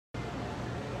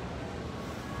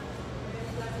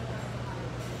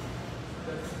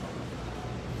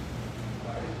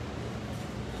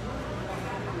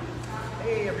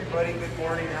everybody, good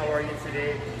morning. How are you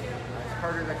today? It's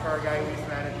Carter, the car guy, lease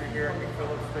manager here at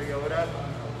McPhillips Toyota.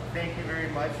 Thank you very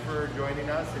much for joining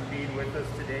us and being with us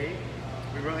today.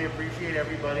 We really appreciate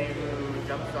everybody who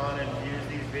jumps on and views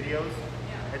these videos.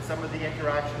 And some of the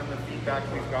interaction and the feedback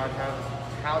we've got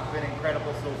have been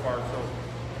incredible so far. So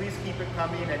please keep it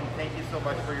coming, and thank you so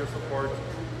much for your support.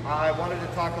 I wanted to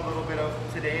talk a little bit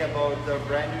today about the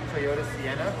brand new Toyota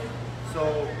Sienna.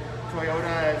 So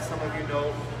Toyota, as some of you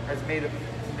know, has made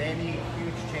many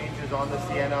huge changes on the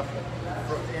Sienna.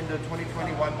 In the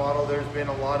 2021 model, there's been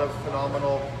a lot of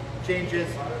phenomenal changes.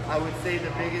 I would say the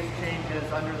biggest change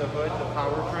is under the hood, the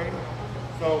powertrain.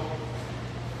 So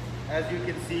as you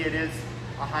can see, it is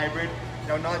a hybrid.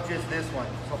 Now, not just this one.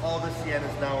 So all the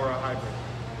Siennas now are a hybrid.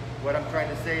 What I'm trying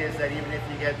to say is that even if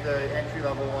you get the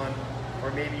entry-level one, or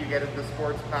maybe you get the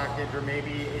sports package, or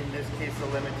maybe in this case a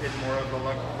limited, more of a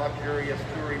luxurious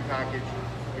touring package,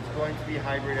 it's going to be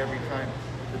hybrid every time.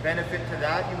 The benefit to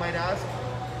that, you might ask,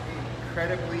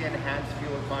 incredibly enhanced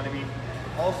fuel economy,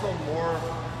 also more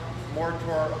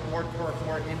torque,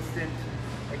 more instant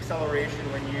acceleration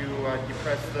when you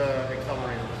depress the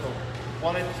accelerator. So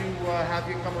wanted to have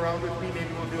you come around with me.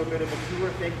 Maybe we'll do a bit of a tour.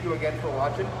 Thank you again for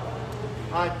watching.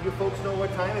 You folks know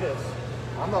what time it is.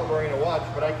 I'm not wearing a watch,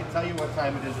 but I can tell you what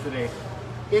time it is today.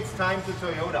 It's time to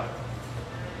Toyota.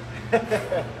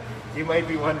 You might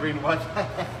be wondering what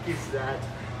is that?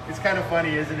 It's kind of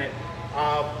funny, isn't it?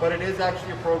 But it is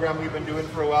actually a program we've been doing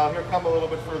for a while. Here, come a little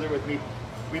bit further with me.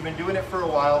 We've been doing it for a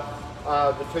while.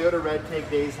 The Toyota Red Tank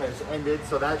days has ended,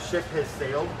 so that ship has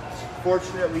sailed.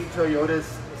 Fortunately,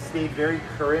 Toyota's stayed very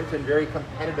current and very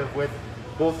competitive with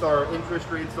both our interest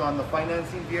rates on the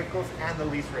financing vehicles and the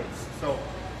lease rates. So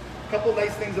a couple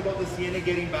nice things about the Sienna,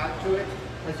 getting back to it.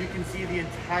 As you can see, the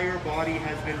entire body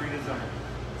has been redesigned.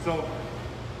 So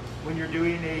when you're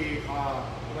doing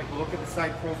like a look at the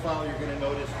side profile, you're going to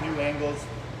notice new angles,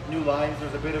 new lines.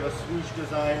 There's a bit of a swoosh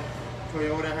design.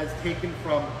 Toyota has taken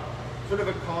from sort of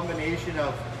a combination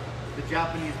of the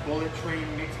Japanese bullet train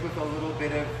mixed with a little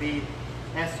bit of the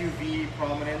SUV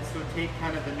prominence. So take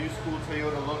kind of the new school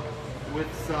Toyota look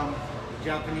with some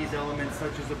Japanese elements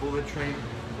such as the bullet train.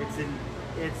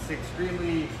 It's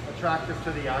extremely attractive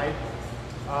to the eye.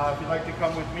 If you'd like to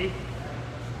come with me,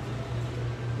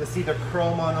 you'll see the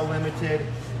chrome on a limited.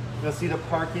 You'll see the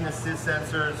parking assist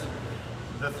sensors,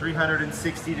 the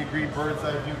 360-degree bird's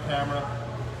eye view camera.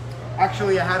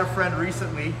 Actually, I had a friend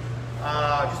recently,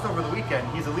 just over the weekend.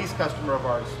 He's a lease customer of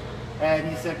ours. And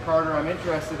he said, Carter, I'm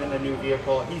interested in a new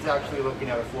vehicle. He's actually looking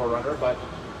at a 4Runner, but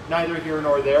neither here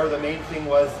nor there. The main thing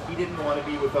was he didn't want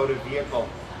to be without a vehicle.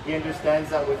 He understands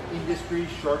that with industry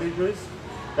shortages,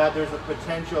 that there's a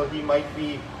potential he might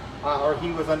be, or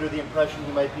he was under the impression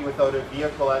he might be without a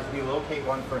vehicle as we locate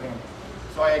one for him.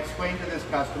 So I explained to this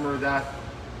customer that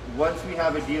once we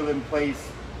have a deal in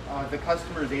place, the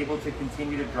customer is able to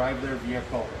continue to drive their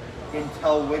vehicle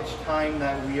until which time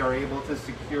that we are able to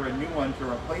secure a new one to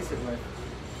replace it with,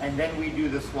 and then we do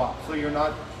the swap. So you're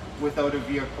not without a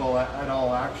vehicle at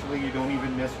all. Actually, you don't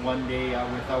even miss one day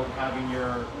without having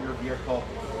your vehicle,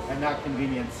 and that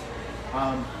convenience.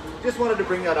 Just wanted to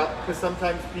bring that up because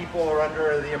sometimes people are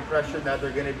under the impression that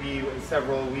they're going to be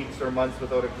several weeks or months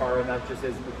without a car, and that just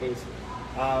isn't the case.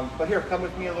 But here, come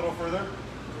with me a little further.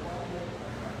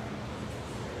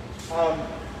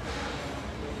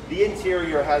 The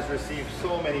interior has received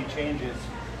so many changes.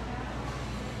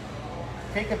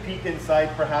 Take a peek inside.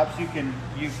 Perhaps you can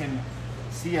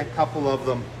see a couple of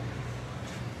them.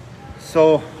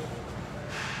 So,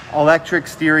 electric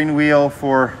steering wheel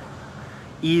for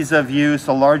ease of use,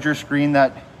 a larger screen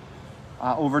that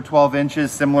over 12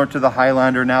 inches, similar to the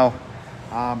Highlander now.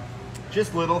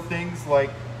 Just little things like,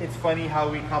 it's funny how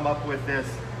we come up with this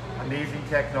amazing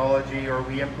technology, or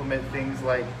we implement things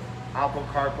like Apple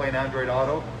CarPlay and Android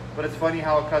Auto, but it's funny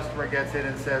how a customer gets in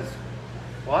and says,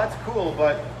 well, that's cool,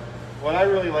 but what I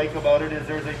really like about it is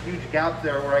there's a huge gap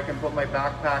there where I can put my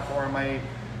backpack or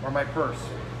my purse.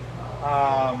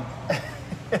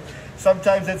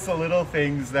 Sometimes it's the little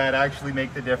things that actually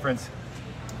make the difference.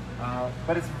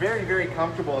 But it's very, very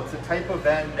comfortable. It's a type of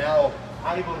van now,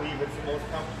 I believe it's the most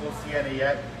comfortable Sienna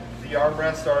yet. The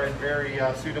armrests are in very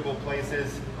suitable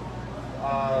places.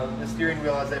 The steering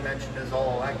wheel, as I mentioned, is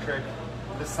all electric.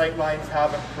 The sight lines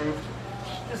have improved.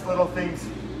 Just little things.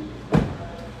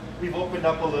 We've opened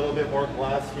up a little bit more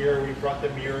glass here. We've brought the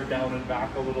mirror down and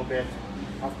back a little bit.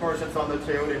 Of course, it's on the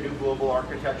Toyota new global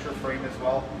architecture frame as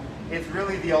well. It's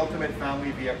really the ultimate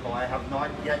family vehicle. I have not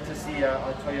yet to see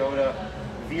a Toyota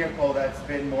vehicle that's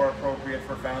been more appropriate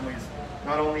for families.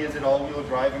 Not only is it all-wheel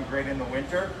drive and great in the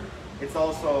winter, It's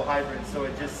also hybrid, so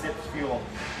it just sips fuel.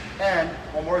 And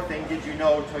one more thing, did you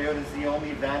know Toyota's the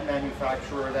only van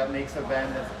manufacturer that makes a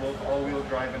van that's both all-wheel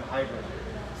drive and hybrid?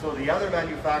 So the other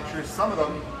manufacturers, some of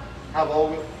them have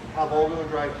all-wheel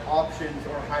drive options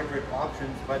or hybrid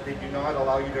options, but they do not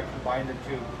allow you to combine the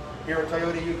two. Here at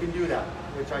Toyota, you can do that,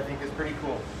 which I think is pretty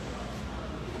cool.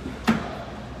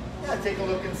 Yeah, take a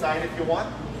look inside if you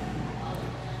want.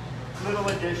 Little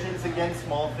additions, again,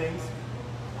 small things.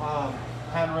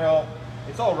 Handrail,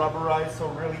 it's all rubberized, so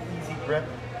really easy grip.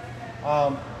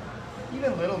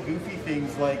 Even little goofy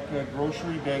things like a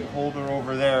grocery bag holder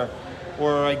over there,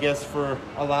 or I guess for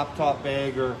a laptop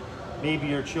bag, or maybe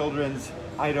your children's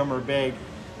item or bag.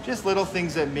 Just little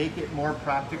things that make it more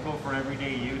practical for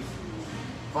everyday use.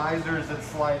 Visors that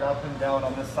slide up and down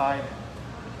on the side,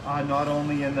 not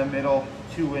only in the middle,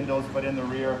 2 windows, but in the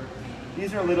rear.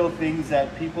 These are little things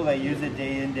that people that use it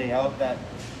day in, day out, that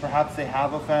perhaps they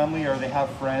have a family or they have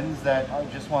friends that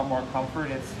just want more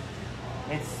comfort.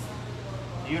 It's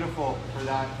beautiful for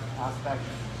that aspect.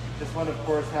 This one, of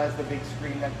course, has the big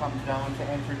screen that comes down to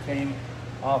entertain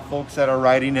folks that are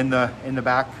riding in the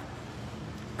back.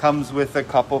 Comes with a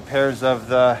couple pairs of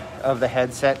the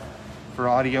headset for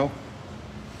audio.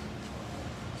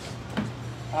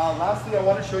 Lastly, I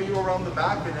want to show you around the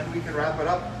back, and then we can wrap it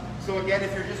up. So again,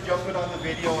 if you're just jumping on the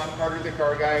video, I'm Carter the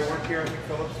Car Guy. I work here at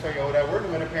McPhillips Toyota. We're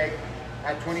in Winnipeg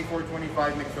at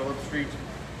 2425 McPhillips Street.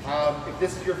 If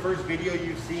this is your first video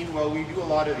you've seen, well, we do a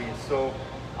lot of these. So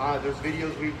there's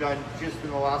videos we've done just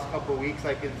in the last couple of weeks.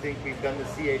 I can think we've done the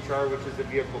CHR, which is the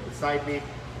vehicle beside me.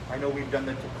 I know we've done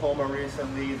the Tacoma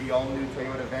recently, the all-new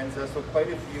Toyota Venza. So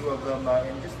quite a few of them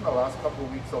just in the last couple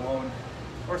of weeks alone.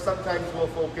 Or sometimes we'll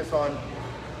focus on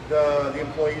the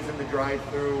employees in the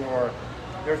drive-through, or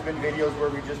there's been videos where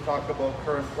we just talk about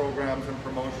current programs and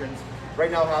promotions.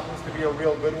 Right now happens to be a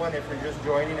real good one. If you're just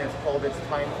joining, it's called It's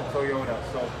Time to Toyota.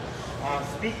 So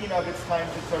speaking of It's Time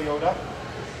to Toyota,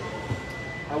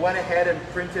 I went ahead and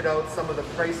printed out some of the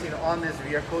pricing on this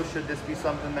vehicle, should this be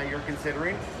something that you're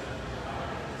considering.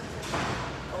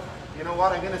 You know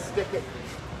what, I'm gonna stick it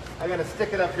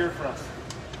up here for us.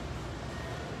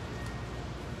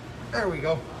 There we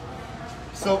go.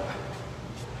 So,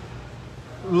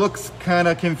 looks kind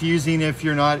of confusing if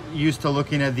you're not used to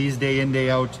looking at these day in,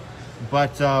 day out,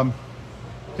 but to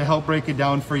help break it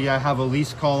down for you, I have a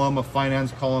lease column, a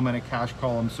finance column, and a cash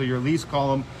column. So your lease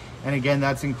column, and again,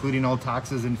 that's including all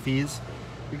taxes and fees,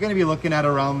 you're going to be looking at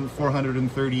around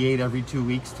 $438 every 2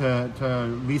 weeks to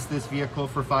lease this vehicle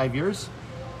for 5 years.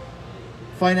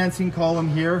 Financing column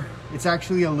here, it's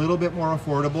actually a little bit more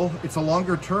affordable. It's a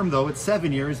longer term though, it's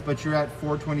 7 years, but you're at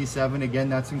 $427. Again,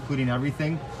 that's including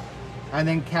everything. And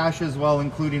then cash as well,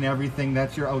 including everything.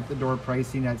 That's your out the door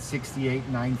pricing at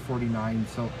 $68,949.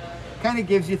 So kind of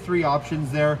gives you 3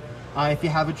 options there. If you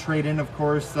have a trade-in, of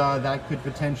course, that could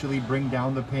potentially bring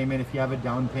down the payment if you have a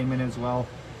down payment as well.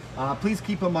 Please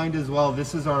keep in mind as well,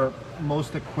 this is our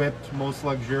most equipped, most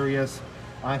luxurious.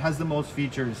 It has the most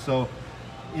features. So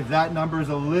if that number is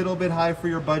a little bit high for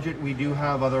your budget, we do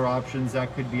have other options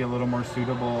that could be a little more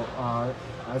suitable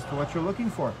as to what you're looking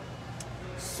for.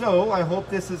 So I hope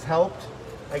this has helped.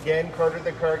 Again, Carter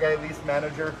the Car Guy, Lease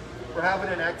Manager. We're having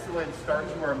an excellent start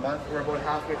to our month. We're about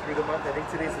halfway through the month. I think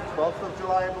today's the 12th of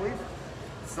July, I believe.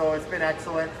 So it's been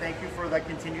excellent. Thank you for the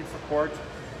continued support.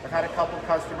 I've had a couple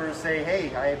customers say,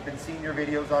 hey, I have been seeing your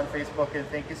videos on Facebook, and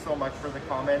thank you so much for the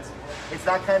comments. It's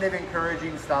that kind of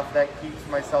encouraging stuff that keeps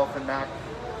myself and Mac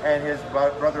and his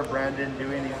brother Brandon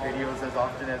doing these videos as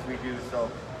often as we do. So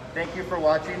thank you for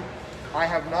watching. I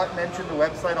have not mentioned the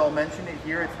website. I'll mention it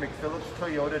here. It's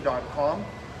mcphillipstoyota.com.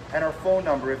 And our phone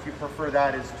number, if you prefer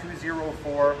that, is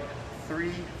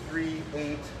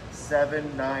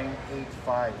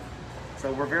 204-338-7985.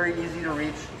 So we're very easy to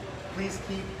reach. Please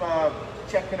keep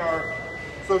checking our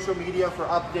social media for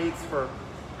updates, for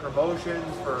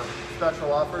promotions, for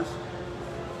special offers.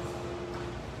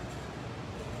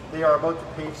 They are about to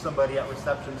page somebody at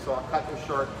reception, so I'll cut this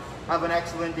short. Have an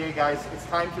excellent day, guys. It's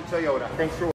time to Toyota. Thanks for watching.